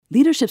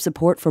Leadership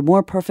support for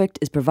More Perfect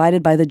is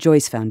provided by the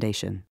Joyce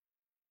Foundation.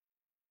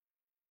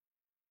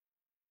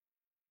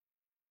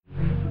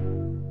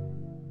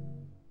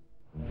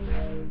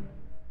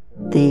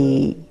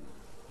 The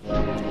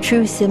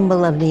true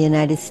symbol of the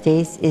United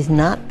States is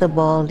not the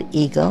bald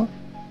eagle,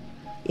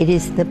 it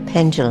is the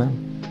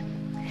pendulum.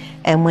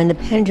 And when the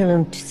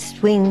pendulum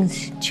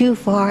swings too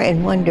far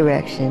in one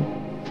direction,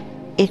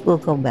 it will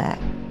go back.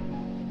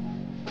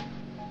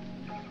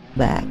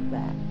 Back, back,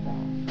 back.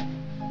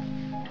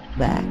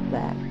 Back,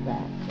 back,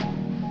 back.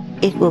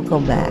 It will go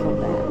back.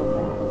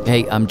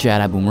 Hey, I'm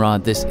Jad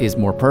Abumrad. This is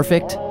More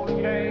Perfect,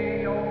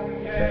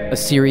 a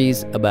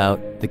series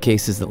about the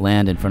cases that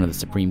land in front of the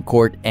Supreme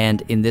Court.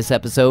 And in this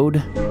episode,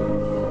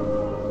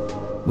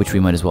 which we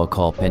might as well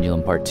call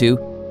Pendulum Part 2,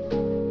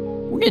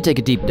 we're going to take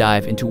a deep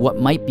dive into what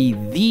might be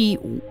the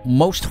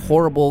most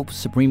horrible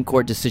Supreme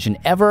Court decision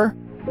ever,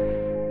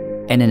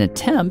 and an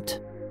attempt,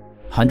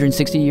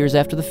 160 years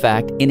after the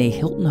fact, in a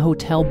Hilton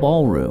Hotel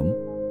ballroom,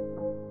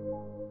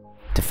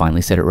 to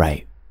finally set it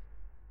right.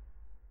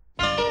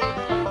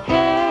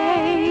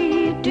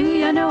 Hey, do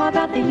you know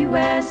about the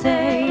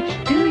USA?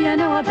 Do you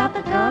know about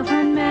the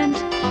government?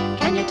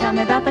 Can you tell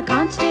me about the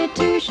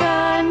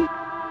Constitution?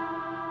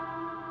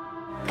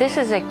 This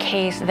is a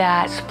case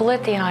that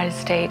split the United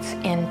States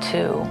in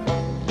two.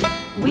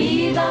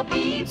 We the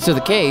people. So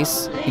the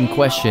case in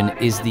question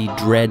is the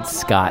Dred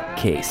Scott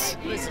case,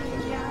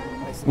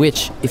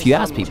 which, if you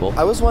ask people...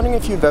 I was wondering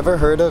if you've ever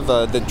heard of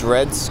the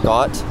Dred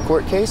Scott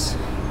court case?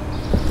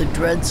 The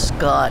Dred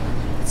Scott.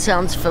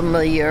 Sounds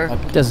familiar.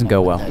 Doesn't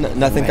go well.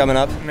 Nothing coming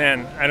up?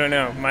 Man, I don't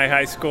know. My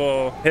high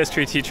school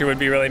history teacher would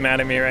be really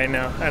mad at me right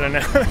now. I don't know.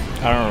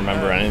 I don't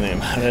remember anything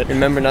about it.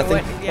 Remember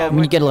nothing? I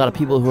mean, you get a lot of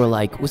people who are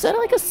like, was that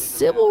like a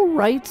civil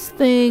rights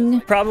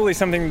thing? Probably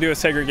something to do with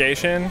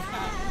segregation.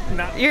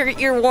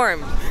 You're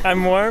warm.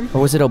 I'm warm.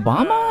 Or was it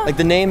Obama? Like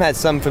the name had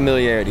some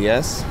familiarity,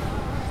 yes?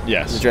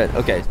 Yes. Dred,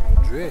 okay.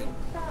 Dred?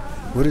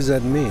 What does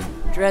that mean?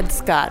 Dred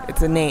Scott.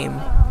 It's a name.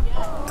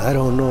 I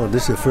don't know.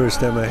 This is the first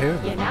time I hear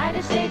it.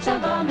 United States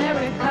of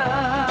America.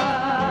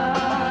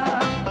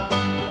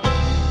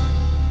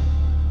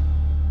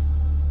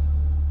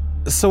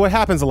 So what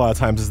happens a lot of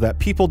times is that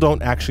people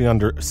don't actually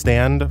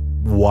understand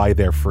why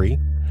they're free.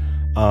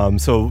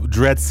 So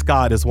Dred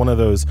Scott is one of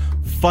those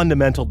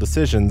fundamental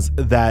decisions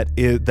that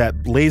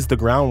lays the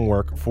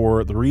groundwork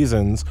for the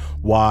reasons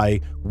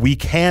why we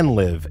can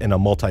live in a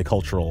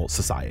multicultural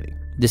society.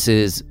 This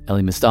is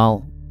Elie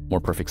Mystal,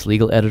 More Perfect's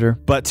legal editor.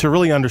 But to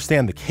really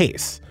understand the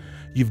case,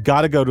 you've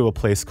got to go to a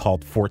place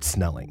called Fort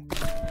Snelling.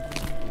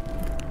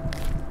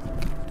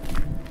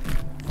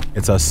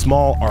 It's a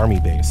small army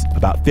base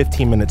about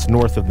 15 minutes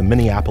north of the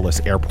Minneapolis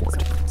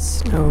airport.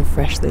 Snow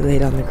freshly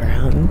laid on the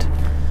ground.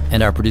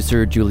 And our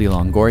producer, Julia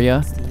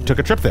Longoria, took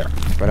a trip there.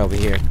 Right over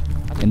here.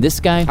 And this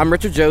guy... I'm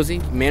Richard Josie,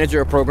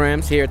 manager of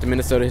programs here at the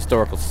Minnesota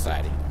Historical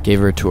Society. Gave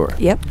her a tour.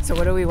 Yep. So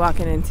what are we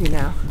walking into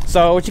now?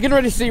 So what you're getting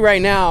ready to see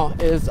right now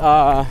is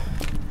the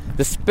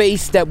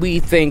space that we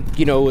think,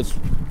 is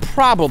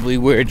probably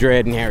where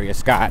Dred and Harriet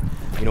Scott,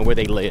 where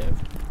they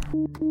lived.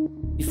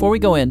 Before we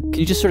go in, can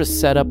you just sort of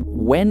set up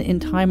when in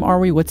time are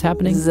we? What's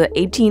happening? This is the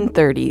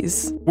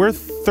 1830s. We're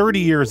 30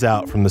 years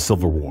out from the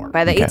Civil War.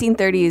 By the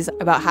 1830s,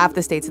 about half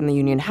the states in the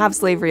Union have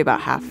slavery,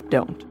 about half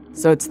don't.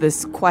 So it's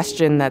this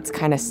question that's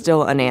kind of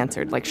still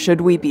unanswered. Like,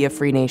 should we be a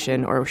free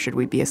nation or should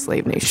we be a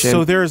slave nation?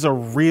 So there's a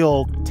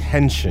real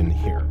tension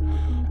here.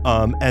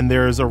 And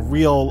there's a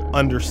real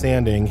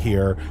understanding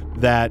here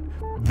that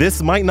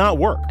this might not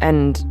work.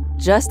 And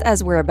just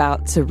as we're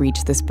about to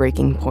reach this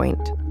breaking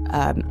point,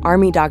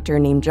 Army doctor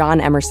named John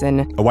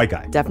Emerson, a white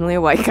guy, definitely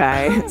a white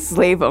guy,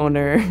 slave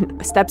owner,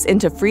 steps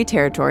into free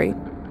territory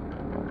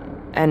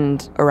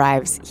and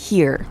arrives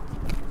here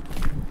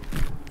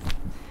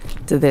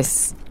to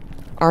this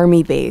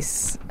army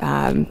base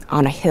on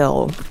a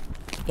hill.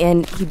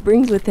 And he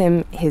brings with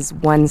him his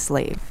one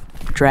slave,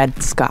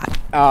 Dred Scott.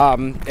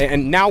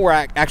 And now we're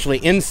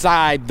actually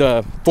inside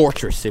the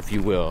fortress, if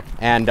you will.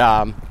 And,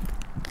 all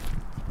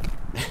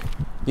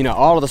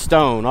of the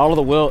stone, all of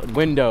the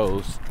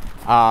windows,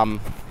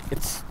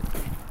 it's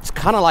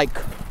kind of like,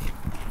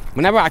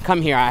 whenever I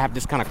come here, I have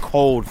this kind of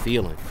cold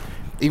feeling,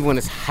 even when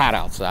it's hot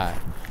outside.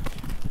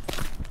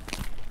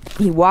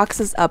 He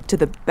walks us up to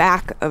the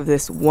back of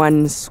this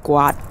one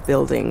squat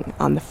building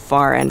on the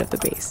far end of the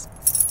base.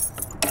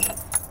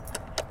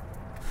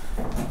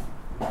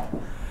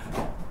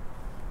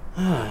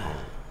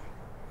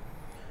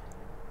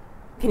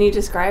 Can you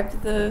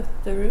describe the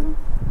room?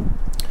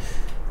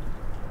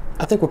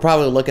 I think we're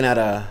probably looking at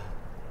a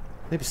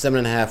maybe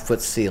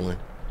 7.5-foot ceiling.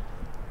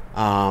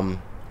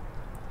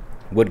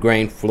 Wood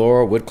grain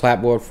floor, wood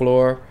clapboard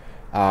floor,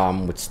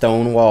 with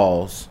stone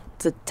walls.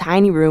 It's a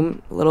tiny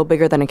room, a little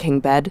bigger than a king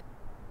bed.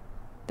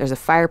 There's a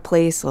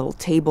fireplace, a little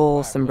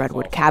table, some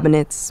redwood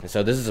cabinets. And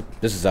so this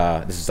is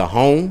a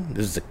home.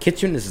 This is a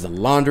kitchen. This is a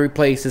laundry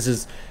place. This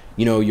is,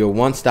 your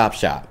one-stop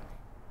shop.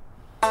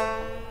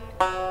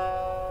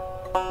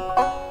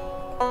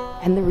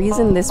 And the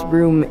reason this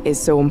room is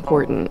so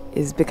important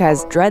is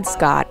because Dred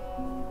Scott,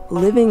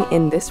 living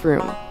in this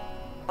room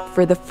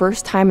for the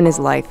first time in his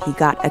life, he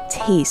got a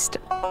taste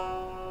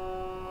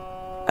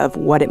of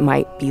what it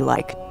might be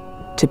like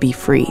to be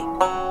free.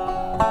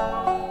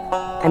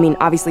 I mean,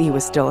 obviously he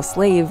was still a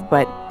slave,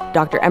 but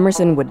Dr.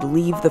 Emerson would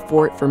leave the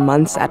fort for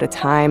months at a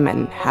time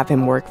and have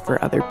him work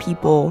for other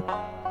people.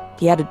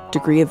 He had a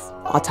degree of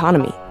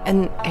autonomy.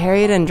 And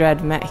Harriet and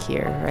Dred met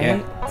here,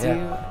 right?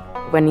 Yeah.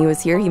 When he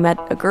was here, he met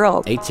a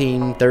girl.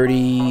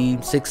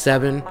 1836,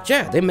 7.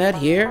 Yeah, they met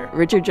here.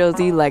 Richard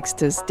Josey likes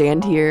to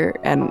stand here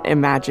and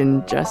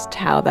imagine just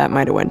how that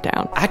might have went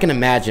down. I can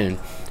imagine,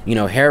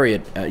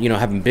 Harriet,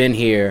 having been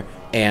here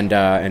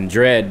and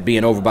Dred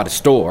being over by the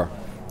store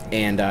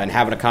and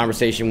having a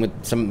conversation with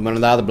one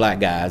of the other black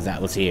guys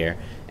that was here.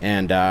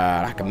 And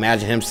I can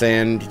imagine him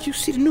saying, "Did you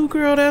see the new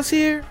girl that's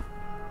here?"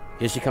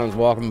 Here she comes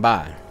walking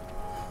by.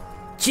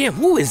 "Jim,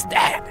 who is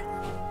that?"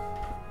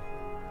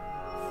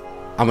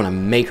 "I'm gonna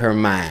make her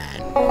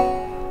mine."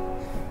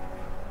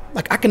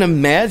 Like, I can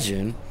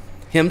imagine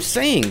him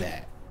saying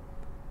that.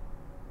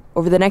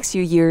 Over the next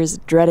few years,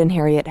 Dred and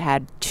Harriet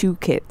had 2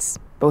 kids,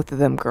 both of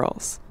them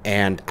girls.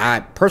 And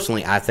I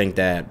think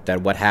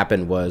that what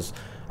happened was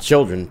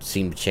children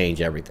seem to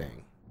change everything.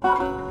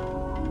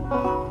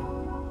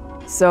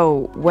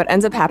 So what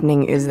ends up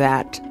happening is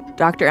that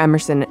Dr.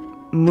 Emerson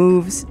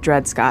moves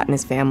Dred Scott and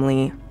his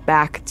family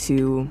back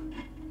to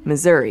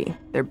Missouri.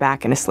 They're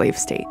back in a slave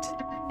state.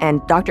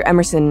 And Dr.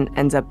 Emerson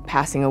ends up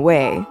passing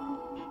away.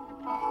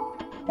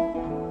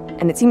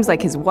 And it seems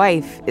like his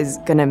wife is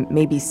gonna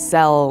maybe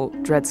sell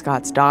Dred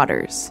Scott's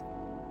daughters.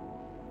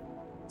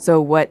 So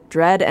what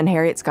Dred and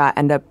Harriet Scott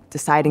end up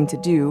deciding to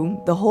do,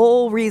 the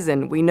whole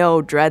reason we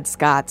know Dred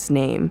Scott's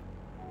name,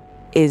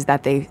 is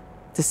that they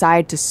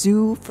decide to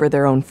sue for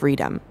their own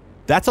freedom.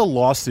 That's a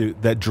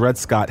lawsuit that Dred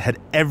Scott had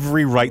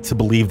every right to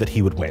believe that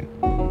he would win.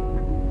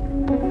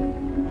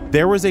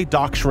 There was a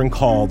doctrine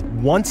called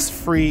once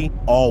free,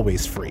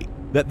 always free.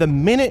 That the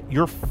minute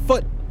your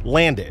foot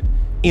landed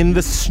in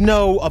the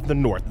snow of the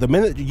North, the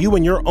minute you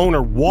and your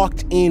owner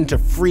walked into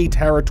free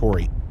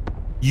territory,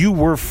 you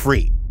were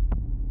free.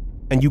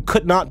 And you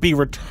could not be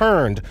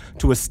returned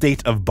to a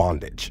state of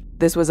bondage.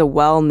 This was a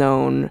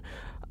well-known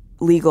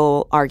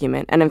legal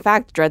argument. And in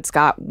fact, Dred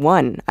Scott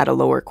won at a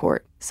lower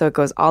court. So it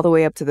goes all the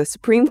way up to the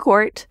Supreme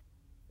Court.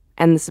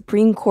 And the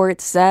Supreme Court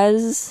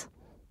says,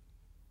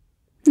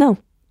 no,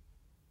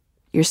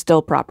 you're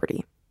still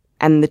property.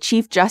 And the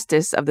Chief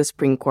Justice of the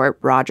Supreme Court,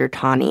 Roger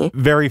Taney,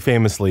 very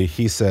famously,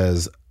 he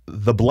says,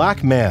 the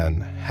black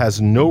man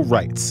has no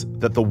rights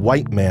that the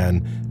white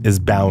man is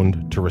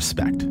bound to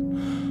respect.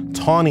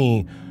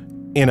 Taney,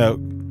 in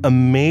an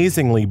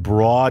amazingly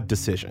broad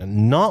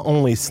decision, not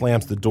only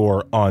slams the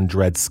door on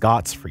Dred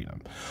Scott's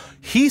freedom,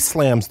 he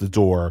slams the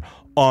door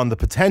on the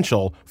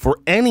potential for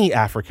any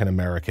African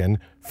American,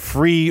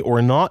 free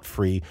or not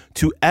free,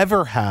 to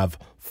ever have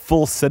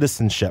full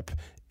citizenship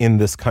in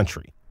this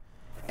country.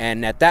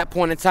 And at that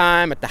point in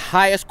time, at the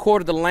highest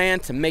court of the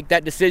land, to make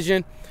that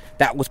decision,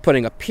 that was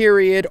putting a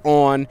period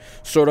on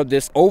sort of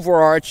this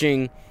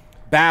overarching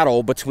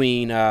battle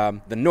between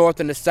the North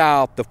and the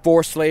South, the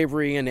forced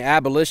slavery and the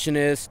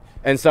abolitionists.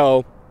 And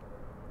so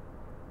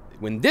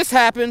when this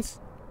happens,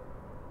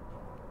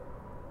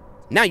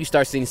 now you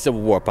start seeing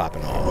Civil War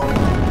popping off.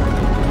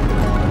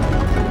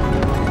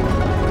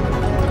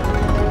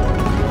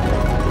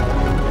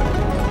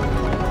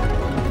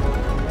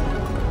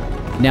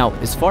 Now,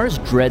 as far as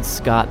Dred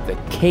Scott, the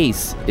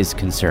case, is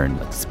concerned,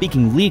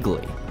 speaking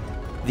legally,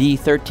 the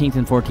 13th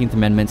and 14th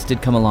Amendments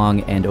did come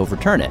along and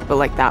overturn it. But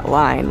like that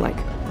line, like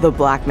the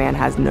black man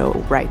has no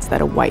rights that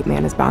a white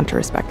man is bound to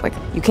respect. Like,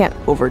 you can't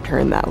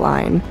overturn that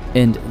line.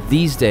 And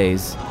these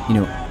days,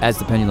 as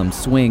the pendulum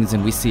swings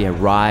and we see a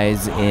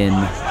rise in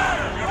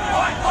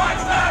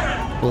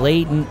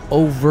blatant,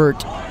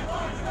 overt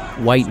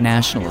white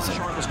nationalism.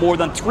 There's more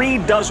than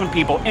 36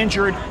 people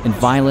injured. And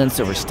violence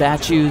over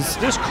statues.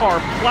 This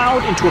car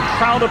plowed into a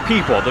crowd of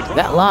people.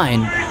 That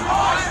line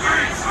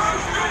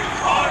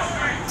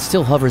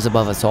still hovers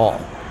above us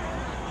all.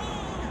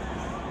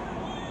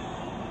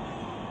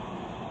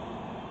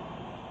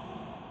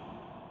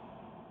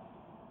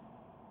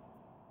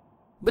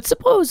 But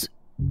suppose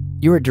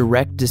you're a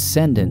direct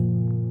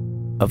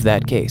descendant of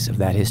that case, of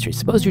that history.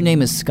 Suppose your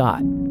name is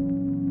Scott,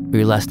 or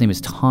your last name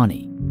is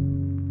Taney.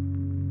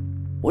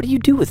 What do you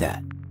do with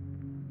that?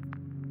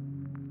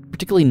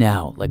 Particularly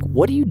now,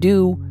 what do you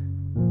do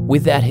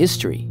with that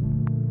history?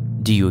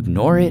 Do you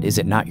ignore it? Is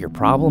it not your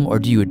problem? Or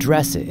do you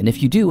address it? And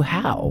if you do,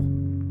 how?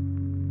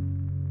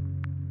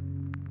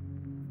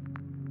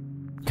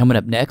 Coming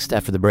up next,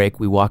 after the break,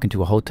 we walk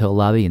into a hotel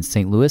lobby in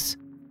St. Louis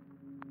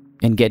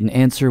and get an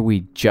answer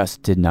we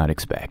just did not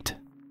expect.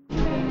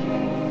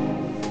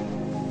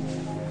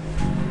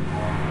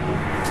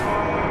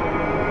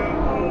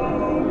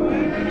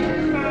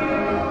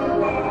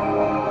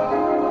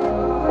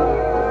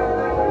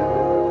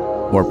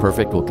 More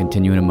Perfect will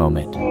continue in a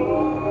moment.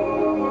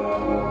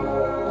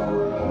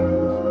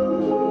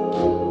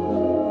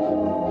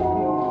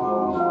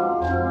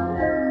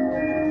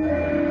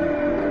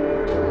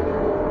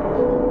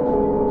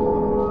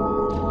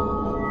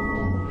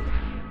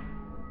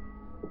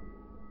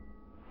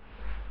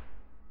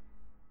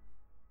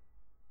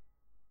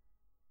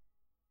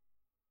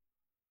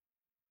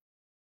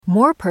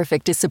 More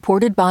Perfect is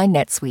supported by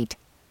NetSuite.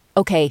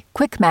 Okay,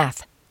 quick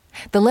math.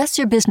 The less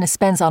your business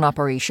spends on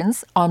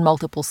operations, on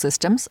multiple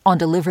systems, on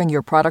delivering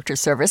your product or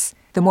service,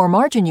 the more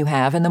margin you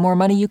have and the more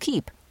money you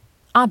keep.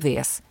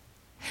 Obvious.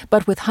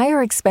 But with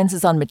higher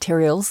expenses on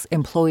materials,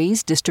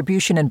 employees,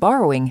 distribution, and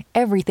borrowing,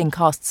 everything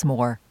costs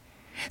more.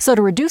 So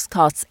to reduce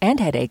costs and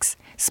headaches,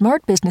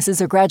 smart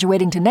businesses are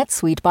graduating to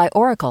NetSuite by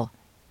Oracle.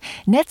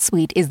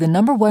 NetSuite is the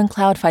 #1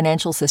 cloud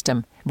financial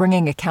system,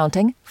 bringing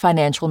accounting,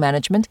 financial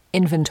management,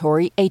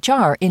 inventory,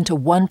 HR into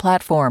one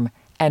platform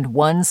and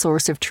one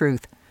source of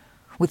truth.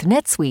 With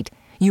NetSuite,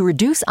 you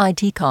reduce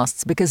IT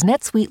costs because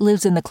NetSuite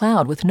lives in the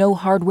cloud with no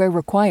hardware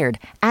required,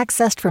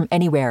 accessed from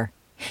anywhere.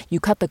 You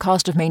cut the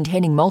cost of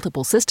maintaining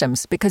multiple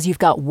systems because you've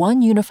got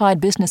one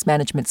unified business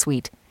management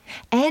suite.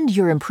 And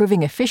you're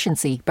improving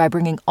efficiency by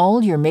bringing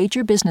all your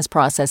major business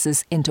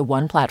processes into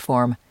one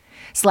platform,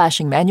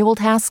 slashing manual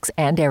tasks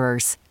and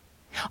errors.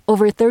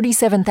 Over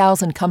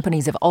 37,000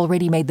 companies have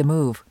already made the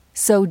move,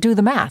 so do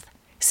the math.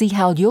 See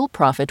how you'll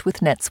profit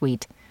with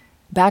NetSuite.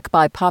 Backed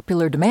by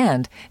popular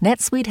demand,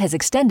 NetSuite has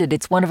extended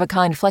its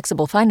one-of-a-kind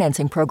flexible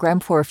financing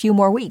program for a few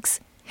more weeks.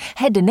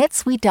 Head to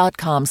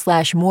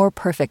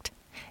netsuite.com/moreperfect.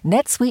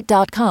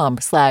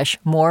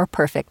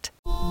 netsuite.com/moreperfect.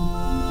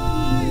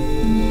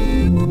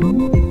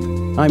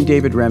 I'm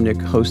David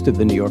Remnick, host of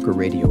the New Yorker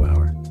Radio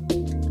Hour.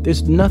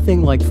 There's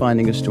nothing like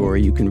finding a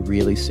story you can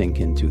really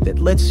sink into that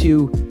lets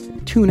you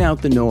tune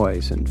out the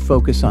noise and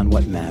focus on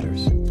what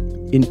matters.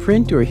 In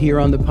print or here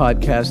on the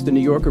podcast, The New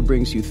Yorker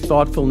brings you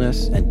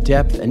thoughtfulness and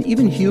depth and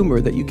even humor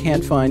that you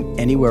can't find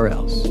anywhere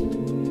else.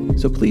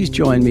 So please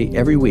join me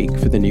every week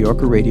for The New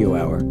Yorker Radio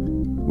Hour,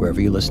 wherever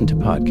you listen to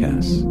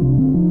podcasts.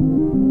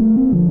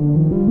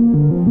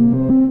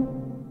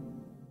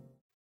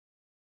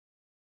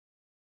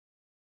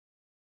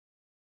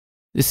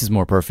 This is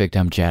More Perfect.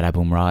 I'm Jad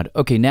Abumrad.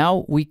 Okay,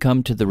 now we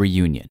come to the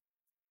reunion.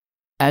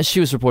 As she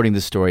was reporting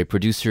this story,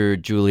 producer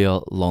Julia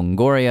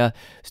Longoria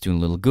was doing a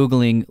little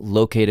Googling,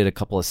 located a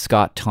couple of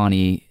Scott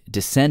Tawney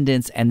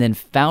descendants, and then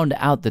found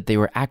out that they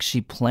were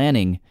actually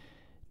planning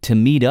to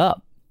meet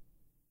up,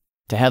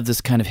 to have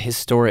this kind of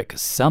historic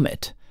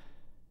summit,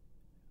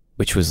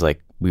 which was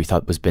like, we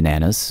thought was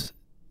bananas.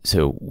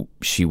 So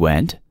she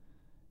went,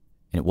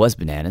 and it was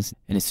bananas.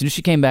 And as soon as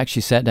she came back,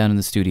 she sat down in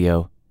the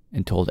studio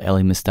and told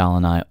Elie Mystal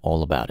and I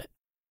all about it.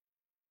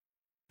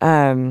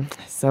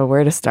 So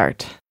where to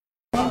start?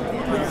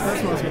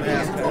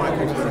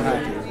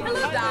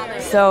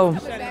 So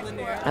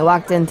I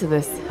walked into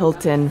this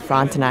Hilton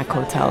Frontenac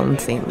Hotel in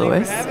St.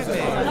 Louis.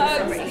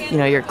 You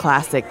know, your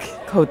classic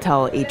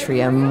hotel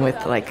atrium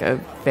with like a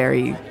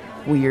very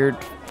weird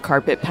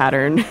carpet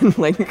pattern.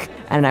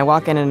 And I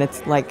walk in and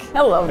it's like,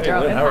 hello,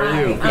 darling. How are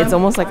you? It's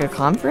almost like a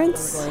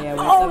conference.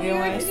 Oh,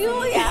 you're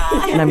Julia.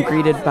 And I'm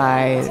greeted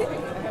by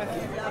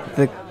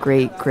the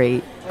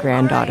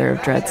great-great-granddaughter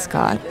of Dred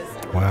Scott.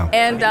 Wow.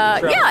 And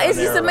it's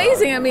just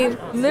amazing. I mean,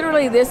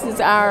 literally, this is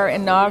our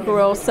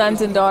inaugural Sons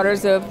and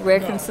Daughters of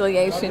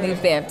Reconciliation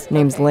event.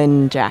 Name's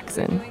Lynn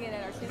Jackson.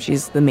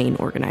 She's the main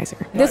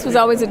organizer. This was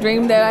always a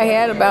dream that I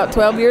had about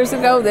 12 years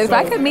ago, that if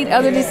I could meet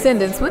other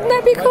descendants, wouldn't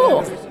that be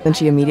cool? Then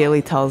she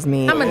immediately tells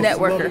me, I'm a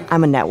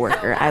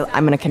networker.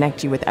 I'm going to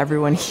connect you with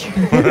everyone here.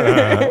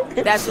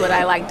 That's what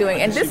I like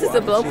doing. And this is the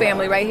Blow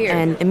family right here.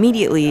 And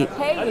immediately,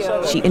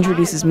 she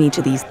introduces me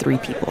to these three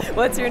people.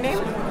 What's your name?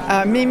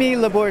 Mimi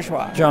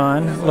LeBourgeois.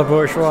 John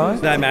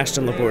LeBourgeois. I'm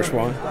Ashton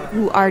LeBourgeois.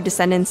 Who are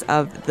descendants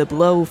of the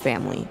Blow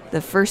family, the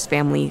first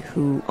family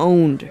who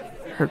owned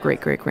her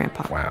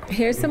great-great-grandpa. Wow.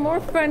 Here's some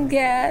more fun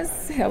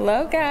guests.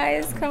 Hello,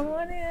 guys. Come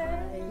on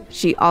in.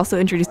 She also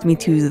introduced me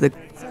to the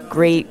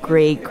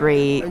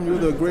great-great-great... And you're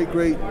the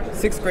great-great...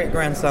 Sixth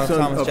great-grandson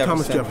of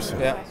Thomas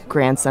Jefferson. Yeah.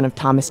 Grandson of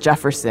Thomas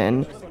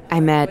Jefferson. I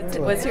met...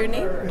 What's your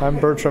name? I'm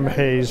Bertram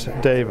Hayes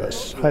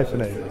Davis,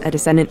 hyphenated. A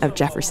descendant of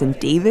Jefferson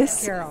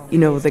Davis. You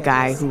know, the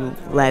guy who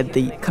led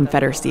the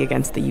Confederacy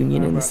against the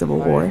Union in the Civil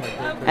War.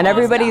 And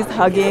everybody's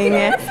hugging,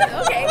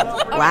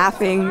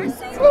 laughing.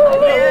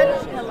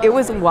 It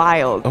was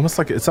wild.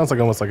 It sounds like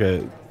almost like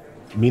a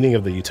meeting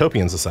of the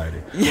Utopian Society.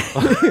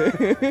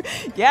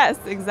 Yes,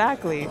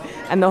 exactly.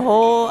 And the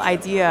whole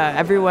idea,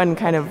 everyone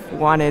kind of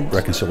wanted...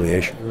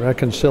 Reconciliation.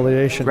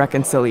 Reconciliation.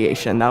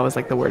 That was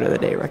like the word of the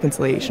day.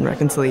 Reconciliation. I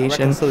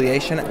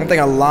think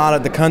a lot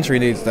of the country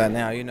needs that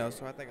now,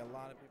 so I think a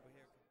lot of people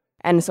here...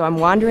 And so I'm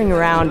wandering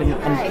around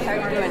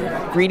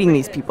and greeting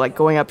these people, like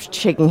going up,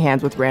 shaking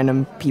hands with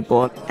random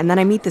people. And then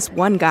I meet this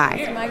one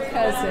guy. My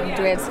cousin,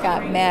 Dred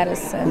Scott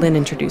Madison. Lynn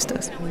introduced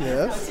us.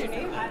 Yes,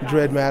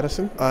 Dred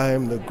Madison. I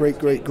am the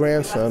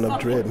great-great-grandson of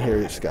Dred and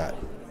Harriet Scott.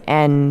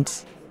 And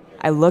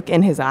I look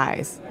in his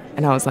eyes,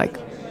 and I was like,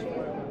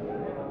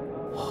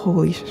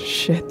 holy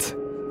shit.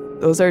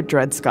 Those are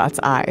Dred Scott's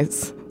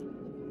eyes.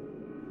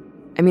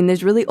 I mean,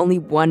 there's really only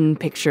one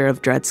picture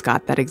of Dred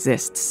Scott that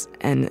exists,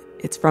 and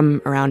it's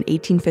from around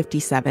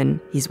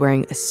 1857. He's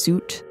wearing a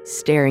suit,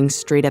 staring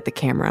straight at the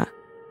camera,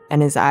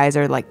 and his eyes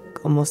are like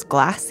almost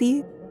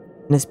glassy,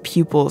 and his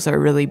pupils are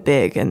really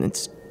big, and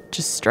it's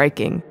just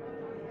striking.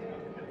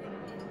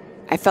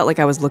 I felt like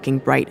I was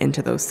looking right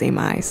into those same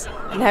eyes.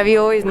 And have you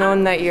always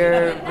known that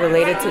you're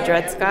related to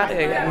Dred Scott?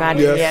 I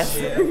imagine yes.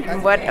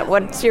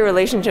 What's your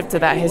relationship to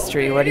that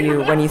history? What do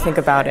you, when you think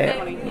about it,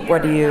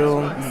 what do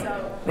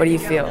you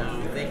feel?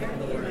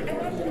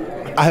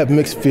 I have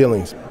mixed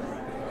feelings.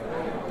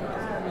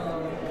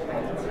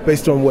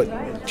 Based on what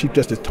Chief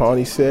Justice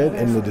Taney said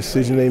and the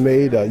decision they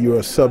made, you're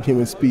a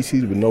subhuman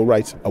species with no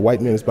rights a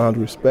white man is bound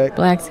to respect.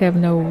 Blacks have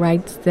no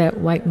rights that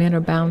white men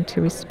are bound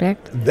to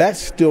respect. That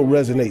still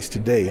resonates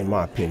today, in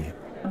my opinion.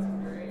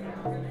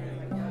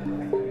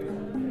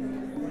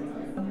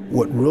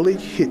 What really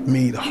hit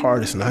me the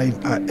hardest,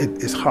 and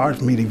it's hard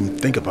for me to even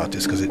think about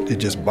this because it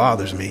just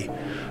bothers me,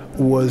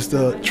 was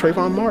the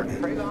Trayvon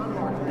Martin.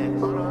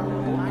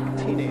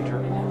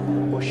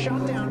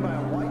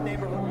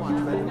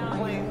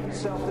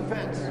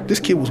 This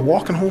kid was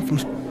walking home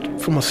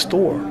from a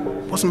store.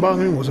 Wasn't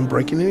bothering him, wasn't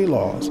breaking any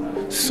laws.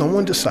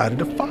 Someone decided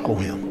to follow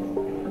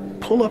him,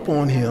 pull up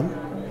on him,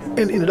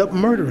 and ended up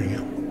murdering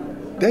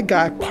him. That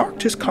guy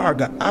parked his car,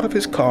 got out of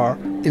his car,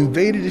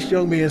 invaded this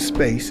young man's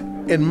space,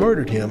 and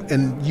murdered him,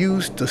 and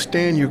used the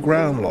stand your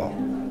ground law.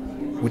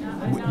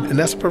 And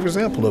that's a perfect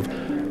example of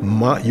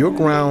your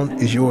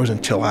ground is yours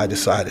until I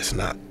decide it's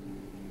not.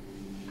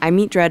 I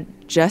meet Dred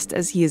just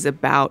as he is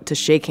about to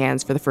shake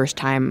hands for the first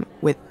time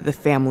with the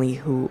family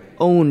who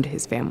owned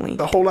his family.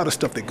 A whole lot of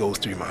stuff that goes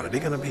through your mind. Are they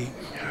gonna be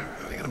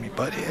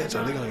butt heads?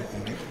 Are they gonna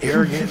be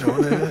arrogant?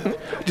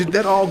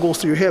 That all goes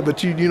through your head.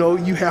 But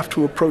you have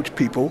to approach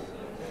people.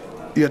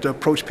 You have to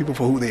approach people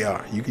for who they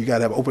are. You got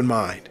to have an open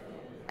mind.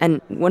 And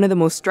one of the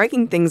most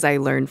striking things I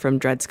learned from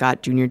Dred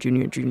Scott Jr.,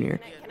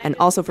 and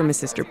also from his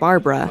sister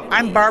Barbara.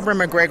 I'm Barbara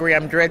McGregory.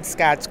 I'm Dred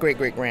Scott's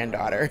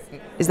great-great-granddaughter.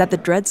 Is that the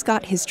Dred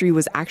Scott history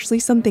was actually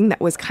something that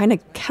was kind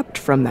of kept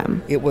from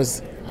them. It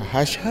was a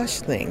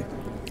hush-hush thing.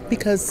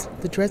 Because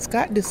the Dred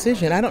Scott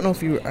decision, I don't know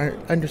if you are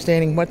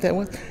understanding what that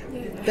was.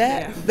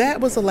 That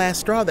was the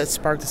last straw that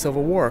sparked the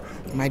Civil War.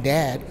 My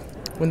dad,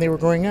 when they were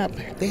growing up,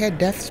 they had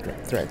death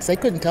threats. They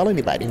couldn't tell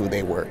anybody who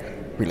they were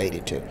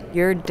related to.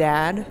 Your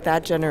dad,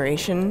 that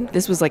generation,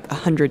 this was like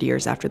 100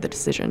 years after the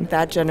decision.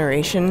 That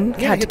generation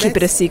had to keep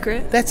it a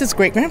secret? That's his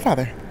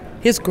great-grandfather.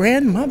 His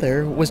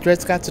grandmother was Dred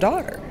Scott's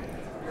daughter.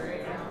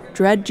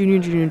 Dred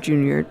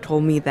Jr.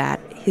 told me that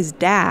his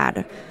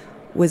dad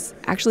was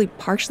actually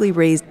partially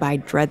raised by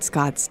Dred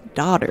Scott's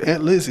daughter.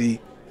 Aunt Lizzie.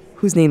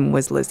 Whose name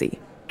was Lizzie.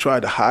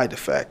 Tried to hide the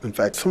fact. In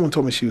fact, someone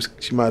told me she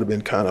might have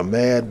been kind of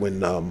mad when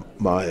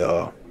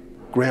my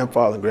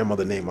grandfather and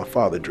grandmother named my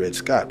father Dred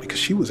Scott because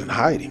she was in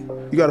hiding.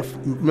 You got to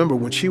remember,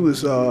 when she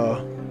was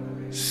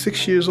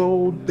 6 years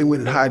old, they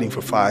went in hiding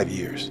for 5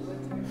 years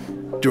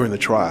during the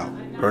trial,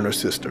 her and her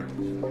sister.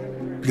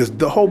 Because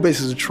the whole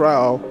basis of the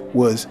trial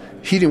was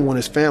he didn't want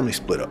his family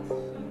split up.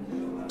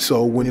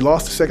 So when he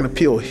lost the second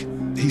appeal,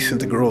 he sent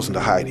the girls into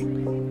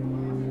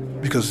hiding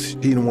because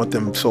he didn't want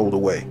them sold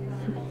away.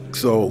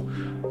 So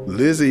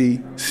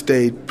Lizzie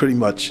stayed pretty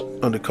much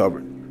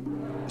undercover.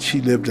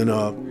 She lived in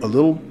a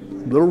little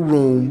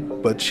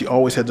room, but she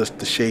always had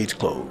the shades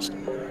closed.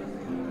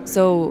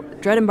 So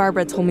Dred and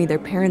Barbara told me their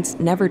parents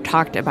never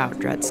talked about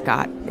Dred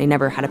Scott. They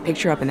never had a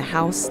picture up in the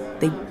house.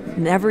 They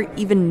never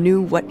even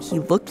knew what he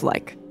looked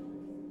like.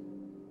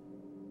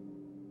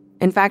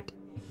 In fact,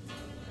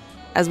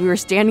 as we were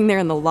standing there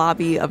in the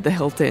lobby of the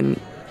Hilton,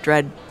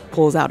 Dred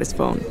pulls out his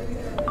phone.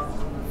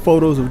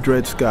 Photos of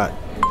Dred Scott.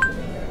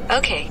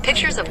 Okay,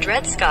 pictures of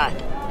Dred Scott.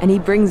 And he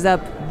brings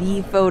up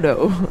the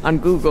photo on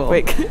Google.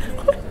 Wait.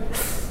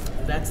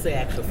 That's the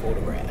actual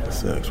photograph.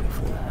 That's the actual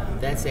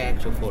photograph. That's the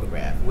actual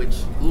photograph, which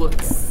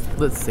looks,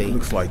 let's see. It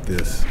looks like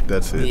this.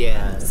 That's it.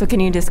 Yeah. So can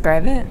you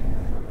describe it?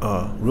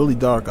 Really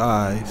dark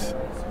eyes.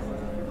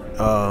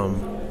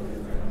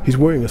 He's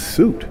wearing a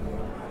suit.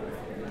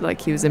 Like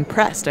he was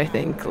impressed, I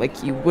think.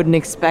 Like you wouldn't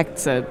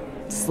expect a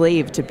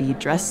slave to be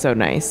dressed so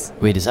nice.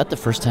 Wait, is that the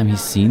first time he's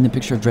seen the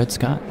picture of Dred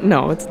Scott?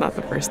 No, it's not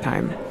the first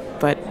time.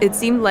 But it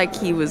seemed like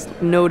he was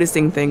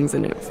noticing things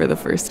in it for the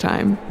first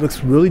time.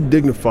 Looks really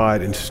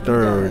dignified and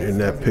stern in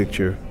that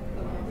picture.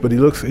 But he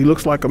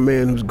looks like a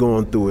man who's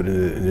gone through it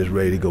and is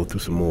ready to go through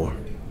some more.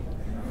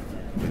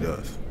 He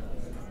does.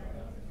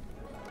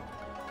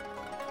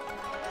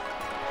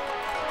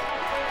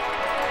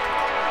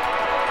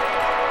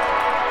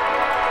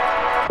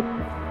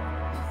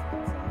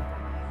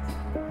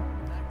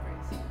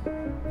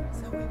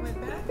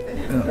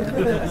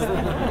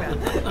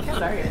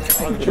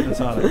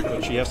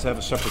 She has to have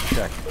a separate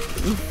check.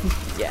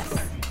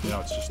 Yes.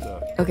 It's just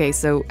Okay,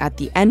 so at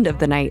the end of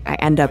the night, I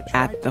end up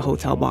at the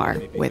hotel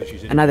bar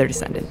with another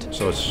descendant.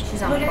 So it's.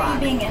 She's on the clock.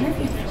 What are you being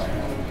interviewed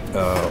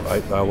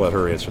for? I'll let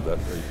her answer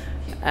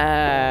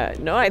that.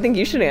 No, I think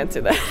you should answer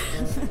that.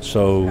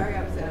 So,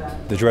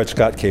 the Dred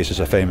Scott case is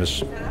a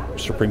famous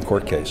Supreme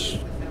Court case,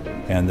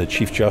 and the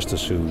Chief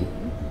Justice who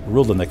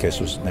ruled in that case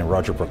was named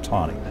Roger Brooke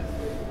Taney.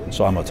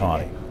 So I'm a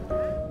Taney.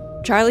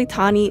 Charlie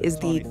Taney is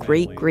the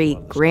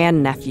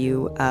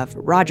great-great-grandnephew of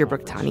Roger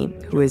Brooke Taney,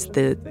 who is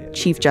the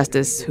Chief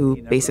Justice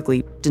who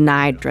basically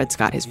denied Dred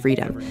Scott his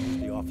freedom.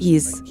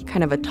 He's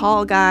kind of a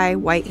tall guy,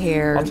 white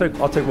hair.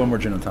 I'll take one more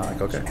gin and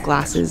tonic, okay?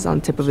 Glasses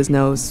on tip of his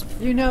nose.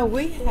 You know,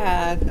 we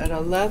had a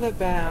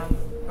leather-bound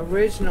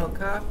original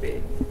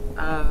copy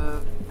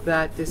of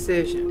that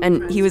decision.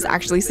 And he was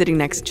actually sitting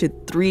next to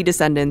 3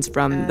 descendants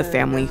from the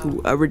family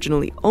who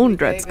originally owned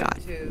Dred Scott.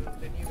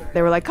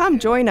 They were like, come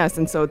join us.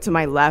 And so to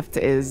my left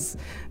is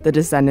the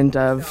descendant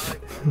of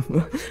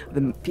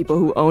the people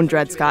who owned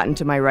Dred Scott, and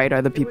to my right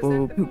are the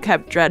people who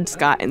kept Dred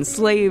Scott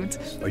enslaved.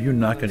 Are you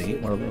not going to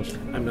eat one of those?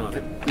 I'm not.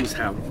 Please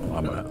have.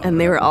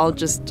 And they were all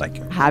just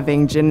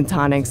having gin and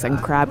tonics and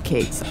crab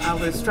cakes. I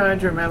was trying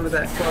to remember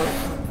that quote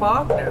from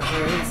Faulkner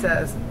where he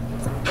says,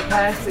 the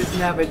past is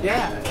never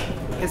dead.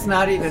 It's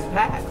not even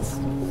past.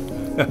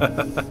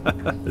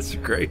 That's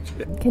great.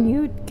 Can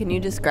you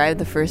describe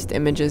the first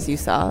images you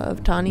saw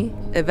of Taney?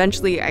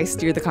 Eventually, I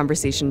steered the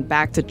conversation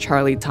back to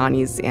Charlie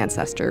Taney's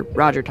ancestor,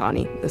 Roger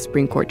Taney, the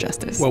Supreme Court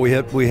justice. Well, we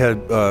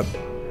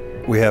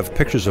have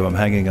pictures of him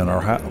hanging on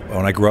our house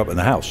when I grew up in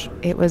the house.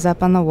 It was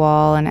up on the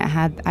wall, and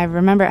I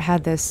remember it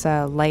had this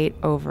light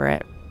over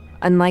it.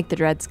 Unlike the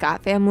Dred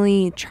Scott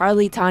family,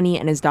 Charlie Taney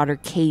and his daughter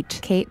Kate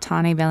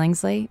Taney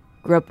Billingsley,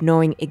 grew up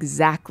knowing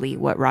exactly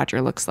what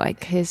Roger looks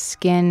like. His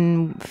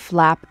skin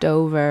flapped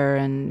over,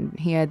 and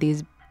he had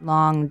these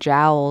long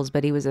jowls,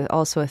 but he was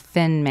also a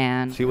thin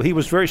man. See, well, he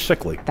was very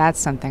sickly. That's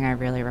something I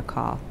really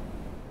recall.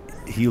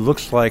 He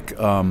looks like...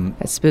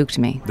 That spooked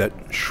me. That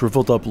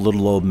shriveled up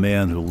little old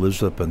man who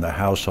lives up in the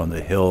house on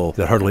the hill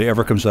that hardly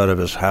ever comes out of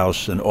his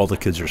house and all the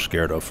kids are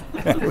scared of.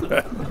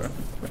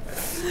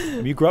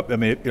 You grew up, I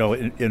mean, you know,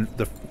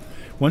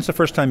 when's the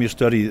first time you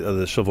studied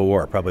the Civil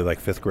War? Probably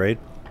like 5th grade,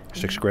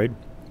 6th grade?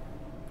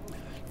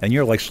 And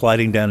you're like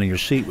sliding down in your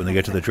seat when they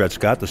get to the Dred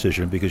Scott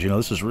decision because, you know,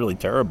 this is really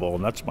terrible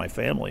and that's my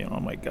family and oh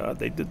my God,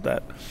 they did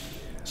that.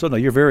 So no,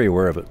 you're very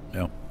aware of it, you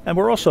know. And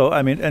we're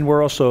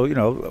also, you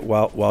know,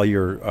 while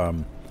you're,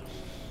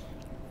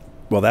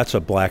 well, that's a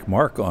black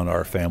mark on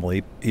our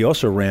family. He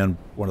also ran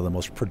one of the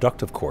most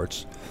productive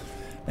courts,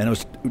 and it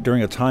was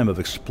during a time of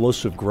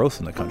explosive growth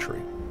in the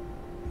country.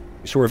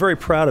 So we're very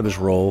proud of his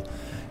role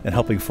in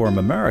helping form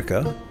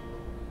America.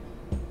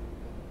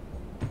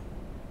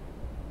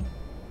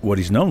 What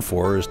he's known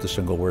for is the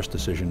single worst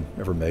decision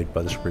ever made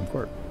by the Supreme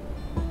Court.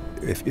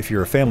 If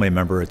you're a family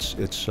member, it's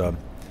a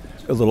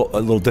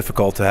little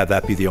difficult to have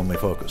that be the only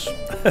focus.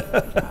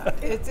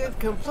 It's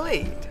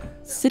incomplete.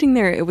 Sitting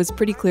there, it was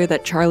pretty clear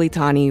that Charlie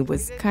Taney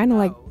was kind of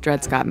like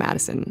Dred Scott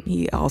Madison.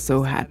 He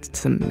also had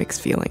some mixed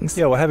feelings.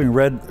 Yeah, well, having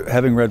read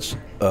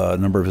a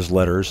number of his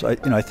letters,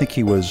 I think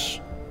he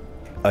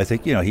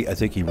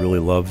really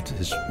loved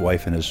his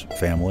wife and his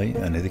family,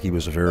 and I think he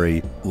was a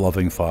very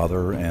loving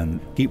father, and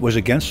he was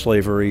against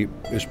slavery.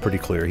 It was pretty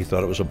clear. He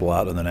thought it was a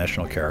blot on the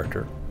national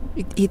character.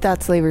 He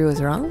thought slavery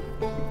was wrong?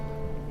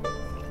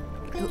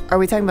 Are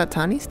we talking about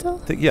Taney still?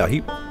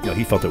 He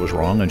felt it was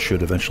wrong and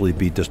should eventually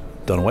be just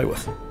done away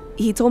with.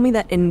 He told me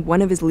that in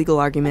one of his legal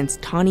arguments,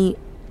 Taney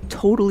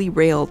totally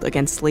railed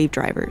against slave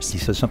drivers. He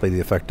said something to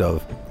the effect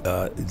of,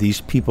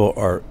 these people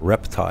are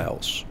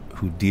reptiles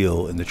who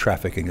deal in the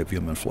trafficking of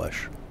human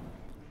flesh.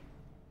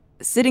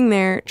 Sitting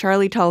there,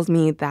 Charlie tells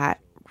me that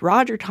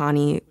Roger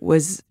Taney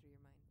was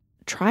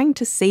trying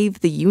to save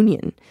the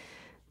Union.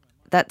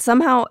 That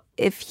somehow,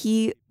 if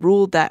he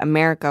ruled that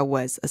America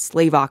was a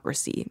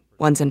slaveocracy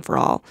once and for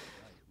all,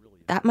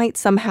 that might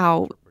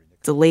somehow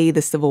delay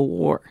the Civil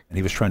War. And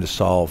he was trying to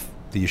solve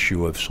the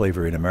issue of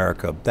slavery in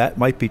America. That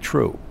might be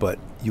true, but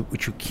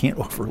what you can't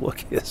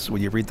overlook is,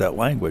 when you read that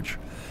language,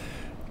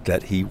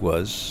 that he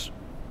was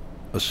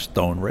a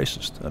stone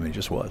racist. I mean, he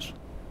just was.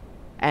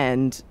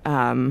 And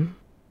I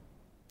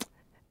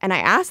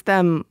asked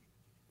them,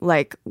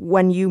 like,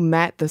 when you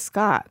met the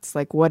Scotts,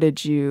 like, what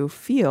did you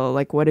feel?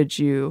 Like, did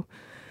you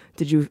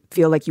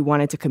feel like you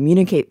wanted to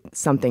communicate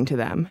something to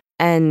them?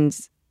 And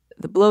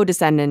the Blow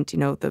descendant, you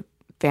know, the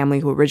family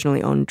who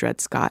originally owned Dred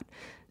Scott,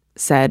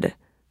 said,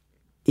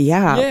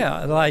 yeah.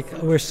 Yeah, like,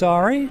 we're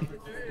sorry.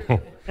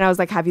 And I was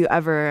like,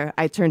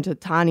 I turned to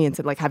Taney and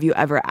said, like, have you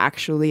ever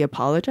actually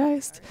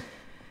apologized?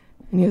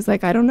 And he was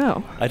like, I don't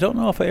know. I don't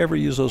know if I ever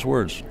used those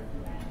words.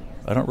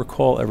 I don't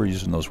recall ever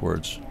using those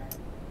words.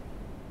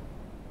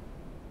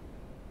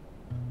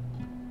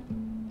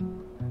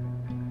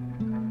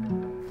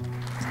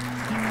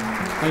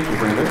 Thank you,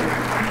 Brenda.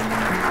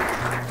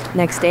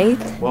 Next day.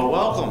 Well,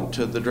 welcome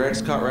to the Dred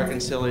Scott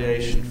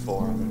Reconciliation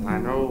Forum. I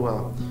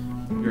know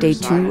Day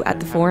 2 at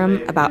the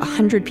forum, about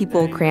 100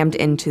 people crammed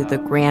into the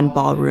grand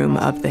ballroom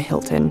of the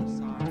Hilton.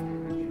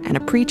 And a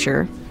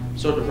preacher.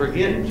 So to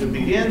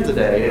begin the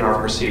day in our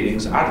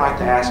proceedings, I'd like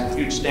to ask if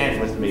you'd stand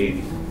with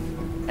me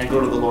and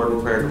go to the Lord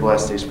in prayer to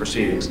bless these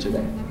proceedings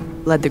today.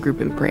 Led the group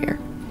in prayer.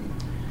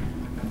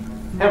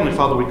 Heavenly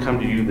Father, we come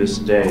to you this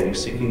day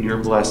seeking your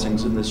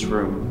blessings in this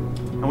room.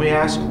 And we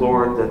ask,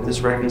 Lord, that this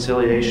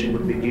reconciliation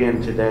would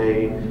begin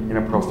today in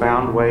a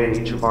profound way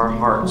in each of our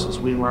hearts as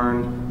we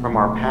learn from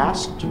our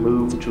past to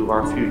move to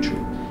our future.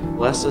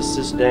 Bless us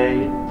this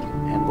day,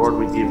 and Lord,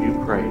 we give you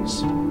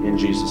praise. In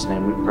Jesus'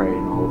 name we pray,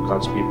 and all of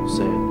God's people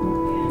said,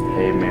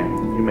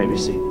 Amen. You may be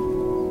seated.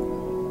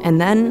 And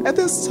then, at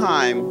this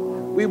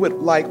time, We would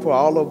like for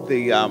all of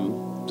the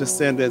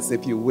descendants,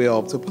 if you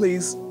will, to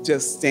please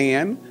just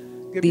stand.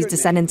 These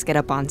descendants get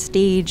up on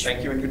stage.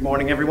 Thank you and good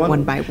morning, everyone.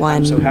 One by one.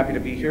 I'm so happy to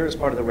be here as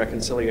part of the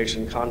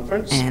Reconciliation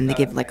Conference. And they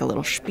give like a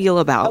little spiel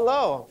about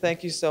Hello,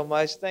 thank you so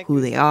much.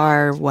 who they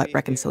are, what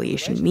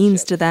reconciliation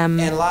means to them.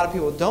 And a lot of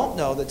people don't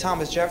know that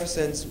Thomas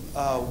Jefferson's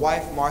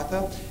wife,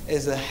 Martha,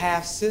 is a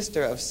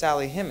half-sister of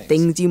Sally Hemings.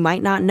 Things you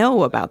might not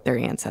know about their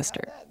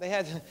ancestor. They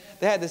had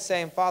the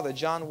same father,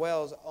 John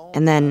Wells.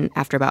 And then,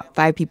 after about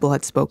 5 people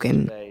had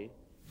spoken,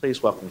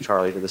 Please welcome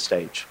Charlie to the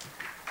stage.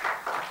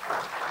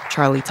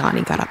 Charlie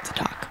Tawney got up to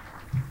talk.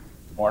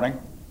 Morning.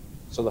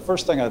 So the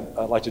first thing I'd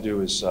like to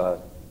do is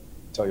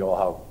tell you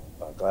all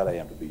how glad I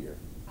am to be here,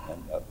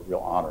 and a real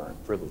honor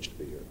and privilege to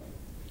be here.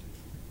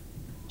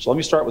 So let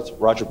me start with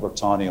Roger Brooke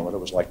Tawney and what it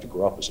was like to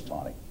grow up as a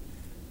Tawney.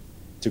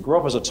 To grow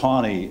up as a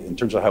Tawney, in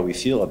terms of how we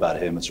feel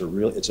about him,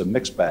 it's a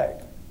mixed bag.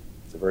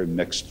 It's a very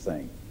mixed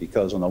thing,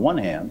 because on the one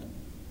hand,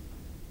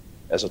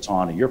 as a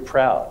Tawney, you're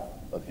proud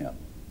of him.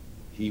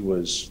 He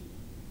was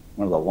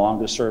one of the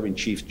longest serving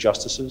Chief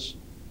Justices.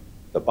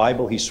 The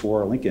Bible he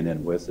swore Lincoln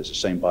in with is the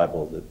same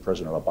Bible that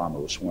President Obama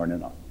was sworn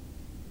in on.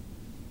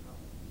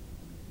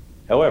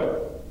 However,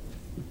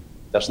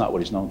 that's not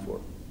what he's known for.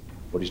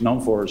 What he's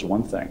known for is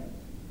one thing.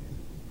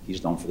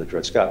 He's known for the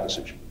Dred Scott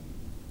decision.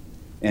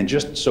 And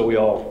just so we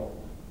all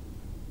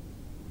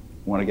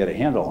want to get a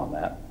handle on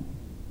that,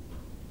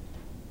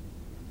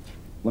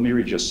 let me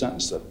read you a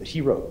sentence that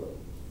he wrote.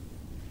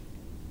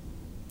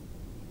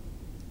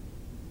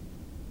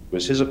 It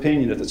was his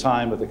opinion at the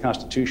time of the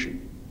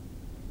Constitution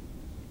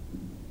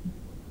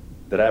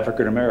that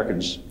African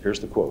Americans, here's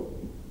the quote,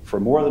 for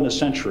more than a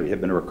century have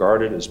been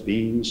regarded as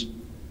beings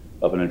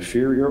of an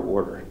inferior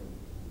order,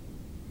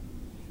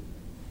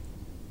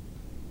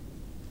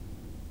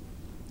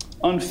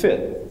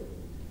 unfit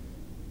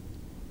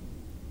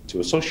to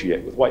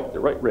associate with the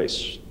right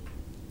race,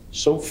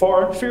 so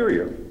far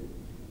inferior,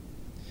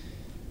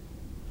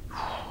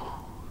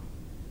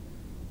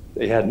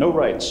 they had no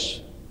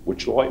rights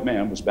which the white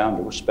man was bound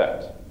to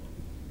respect.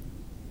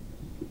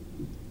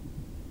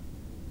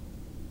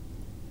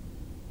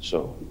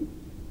 So,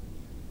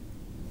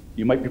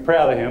 you might be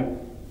proud of him,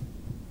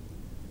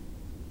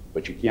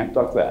 but you can't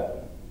duck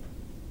that.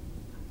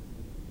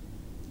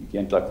 You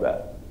can't duck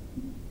that.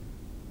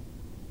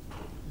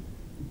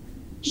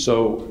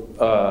 So,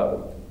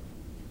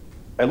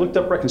 I looked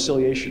up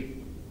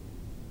reconciliation.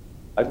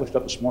 I looked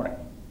up this morning,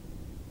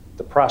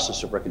 the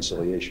process of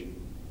reconciliation.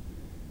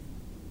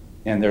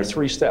 And there are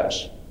 3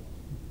 steps.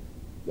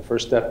 The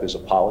first step is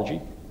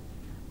apology.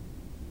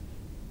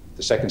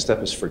 The second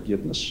step is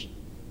forgiveness.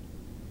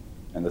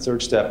 And the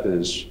third step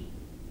is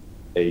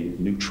a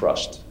new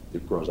trust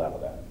that grows out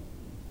of that.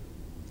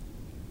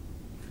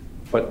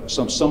 But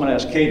someone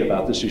asked Kate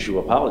about this issue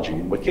of apology,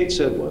 and what Kate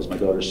said was, my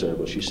daughter said,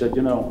 was she said,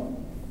 you know,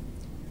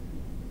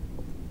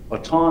 a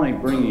Tawney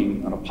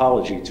bringing an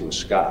apology to a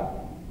Scott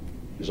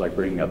is like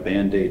bringing a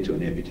Band-Aid to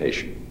an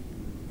amputation.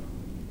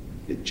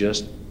 It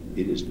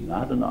is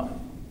not enough.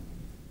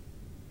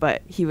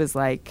 But he was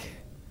like,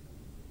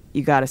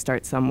 you got to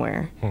start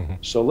somewhere.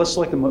 So let's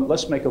make a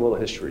little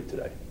history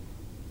today.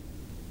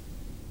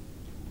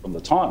 From the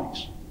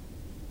Tawneys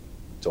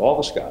to all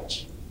the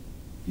Scots,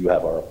 you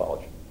have our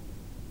apology.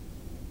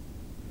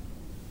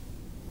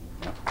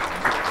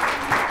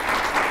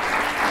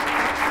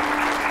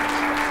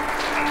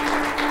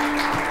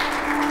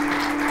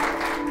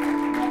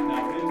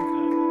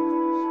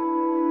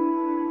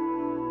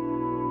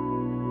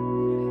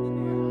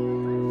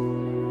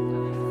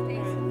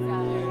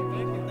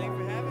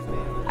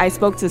 I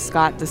spoke to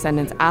Scott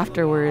descendants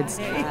afterwards.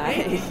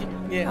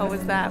 Yeah. How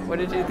was that? What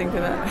did you think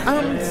of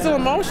that? Still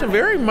emotional,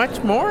 very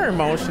much more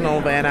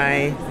emotional than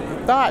I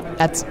thought.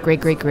 That's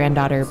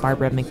great-great-granddaughter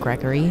Barbara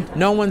McGregory.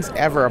 No one's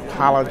ever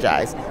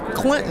apologized.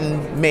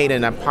 Clinton made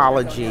an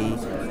apology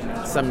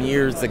some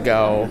years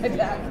ago,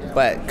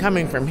 but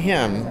coming from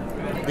him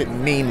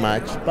didn't mean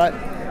much. But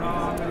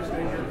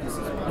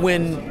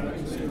when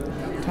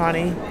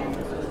Tawney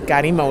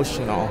got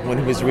emotional when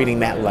he was reading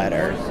that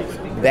letter,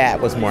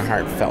 that was more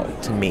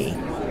heartfelt to me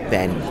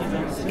than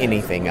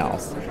anything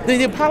else.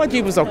 The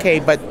apology was okay,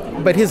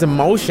 but his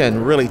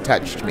emotion really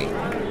touched me.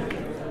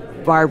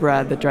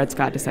 Barbara, the Dred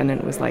Scott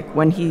descendant, was like,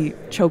 when he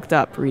choked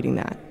up reading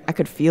that, I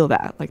could feel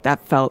that. Like,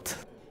 that felt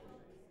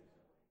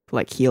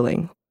like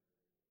healing.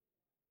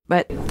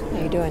 But how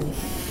you doing?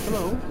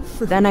 Hello.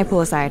 Then I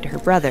pull aside her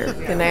brother.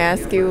 Can I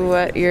ask you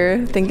what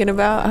you're thinking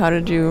about? How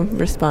did you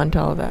respond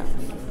to all that?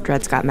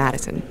 Dred Scott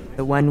Madison,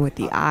 the one with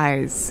the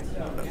eyes.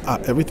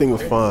 Everything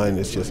was fine.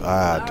 It's just,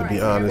 to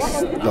be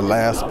honest, the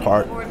last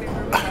part,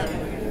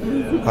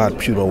 I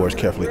choose my words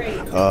carefully.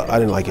 I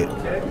didn't like it.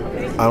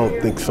 I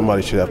don't think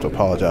somebody should have to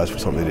apologize for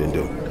something they didn't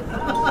do.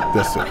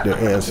 That's their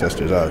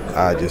ancestors.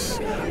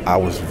 I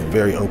was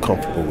very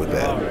uncomfortable with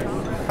that.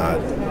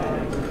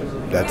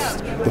 That's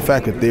the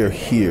fact that they're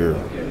here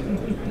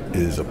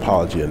is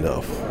apology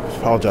enough.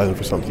 Apologizing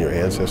for something your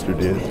ancestor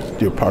did.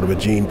 You're part of a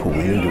gene pool.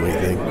 You didn't do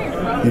anything.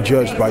 You're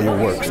judged by your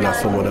works, not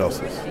someone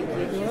else's.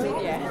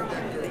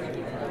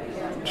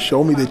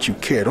 Show me that you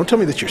care. Don't tell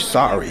me that you're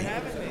sorry.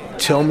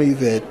 Tell me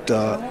that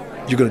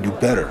you're going to do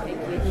better.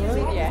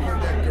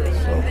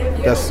 So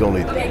that's the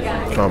only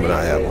comment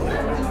I have on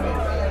it.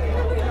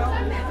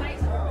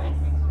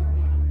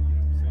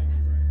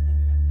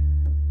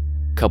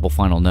 Couple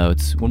final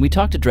notes. When we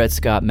talked to Dred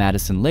Scott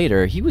Madison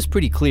later, he was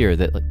pretty clear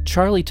that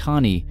Charlie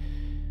Tawney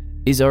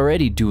is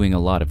already doing a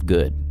lot of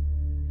good.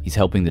 He's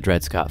helping the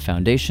Dred Scott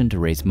Foundation to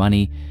raise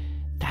money.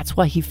 That's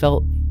why he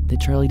felt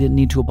that Charlie didn't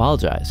need to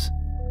apologize.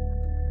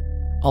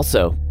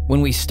 Also,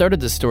 when we started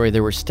the story,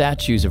 there were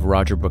statues of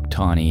Roger Brooke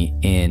Tawney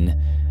in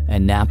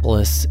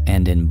Annapolis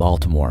and in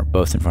Baltimore,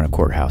 both in front of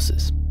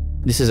courthouses.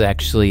 This is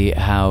actually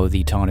how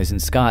the Tawneys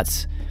and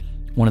Scotts,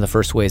 one of the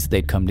first ways that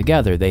they'd come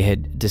together. They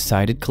had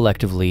decided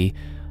collectively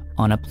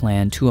on a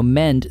plan to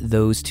amend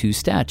those two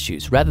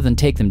statues. Rather than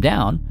take them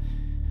down,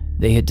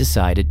 they had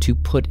decided to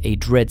put a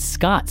Dred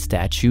Scott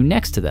statue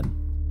next to them.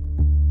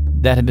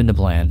 That had been the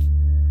plan.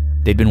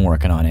 They'd been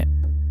working on it.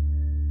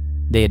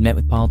 They had met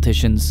with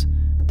politicians.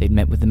 They'd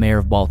met with the mayor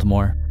of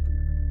Baltimore.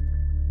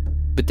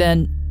 But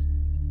then,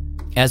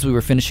 as we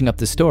were finishing up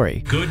the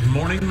story, Good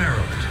Morning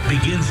Maryland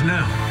begins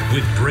now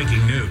with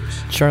breaking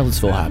news.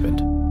 Charlottesville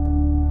happened.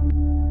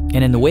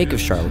 And in the wake of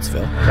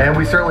Charlottesville, and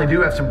we certainly do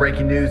have some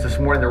breaking news this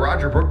morning. The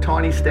Roger Brooke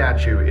Tawney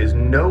statue is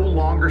no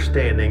longer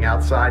standing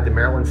outside the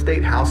Maryland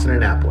State House in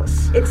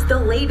Annapolis. It's the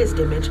latest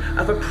image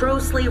of a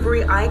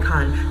pro-slavery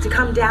icon to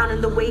come down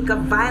in the wake of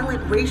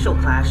violent racial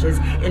clashes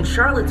in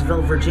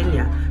Charlottesville,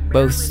 Virginia.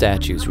 both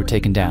statues were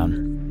taken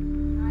down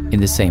in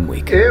the same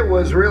week. It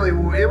was really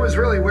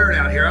weird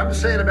out here. I'm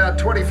saying about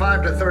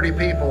 25 to 30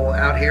 people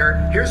out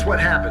here. Here's what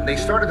happened. They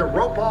started to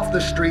rope off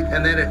the street,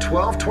 and then at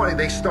 12:20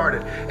 they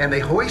started, and they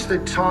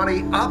hoisted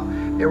Tawney up.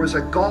 There was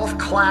a golf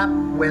clap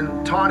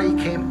when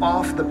Tawney came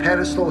off the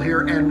pedestal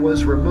here and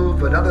was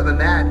removed, but other than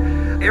that,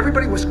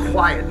 everybody was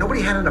quiet.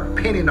 Nobody had an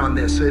opinion on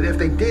this. If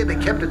they did, they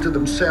kept it to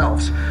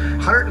themselves.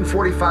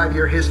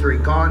 145-year history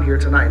gone here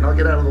tonight, and I'll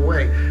get out of the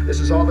way. This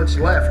is all that's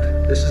left.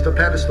 This is the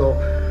pedestal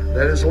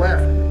that is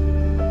left.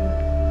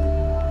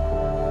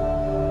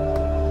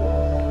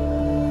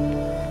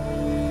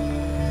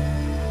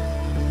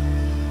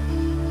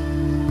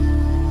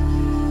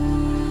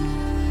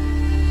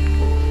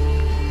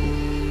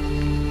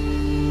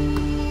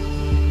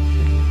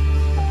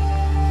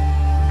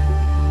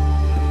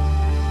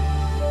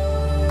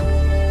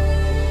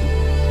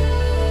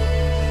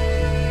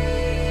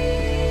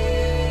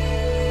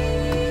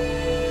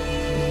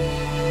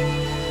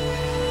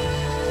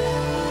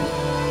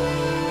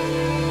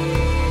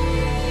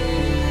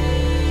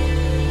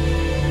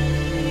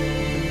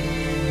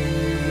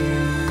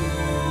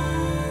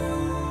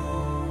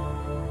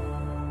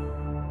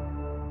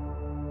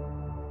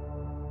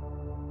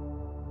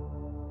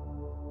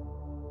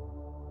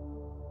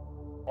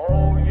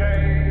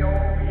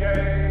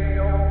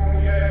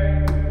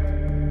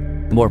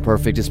 More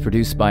Perfect is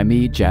produced by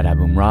me, Jad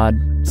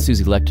Abumrad,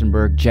 Susie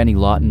Lechtenberg, Jenny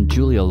Lawton,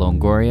 Julia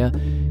Longoria,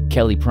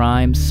 Kelly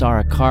Prime,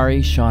 Sarah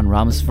Kari, Sean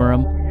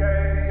Ramaswaram,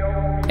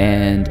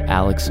 and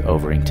Alex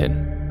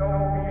Overington.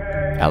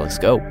 Alex,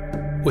 go.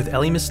 With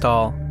Ellie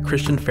Mistal,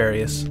 Christian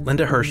Farias,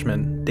 Linda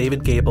Hirschman,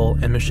 David Gable,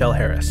 and Michelle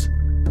Harris.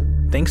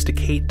 Thanks to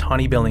Kate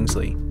Tawney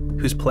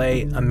Billingsley, whose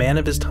play A Man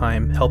of His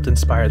Time helped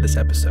inspire this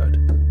episode.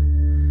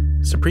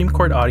 Supreme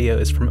Court audio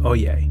is from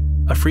Oye,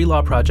 a free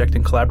law project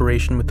in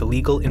collaboration with the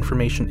Legal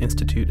Information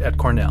Institute at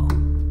Cornell.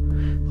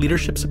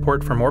 Leadership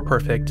support for More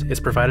Perfect is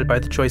provided by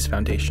the Choice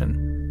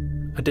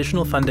Foundation.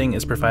 Additional funding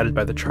is provided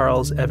by the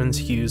Charles Evans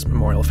Hughes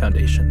Memorial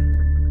Foundation.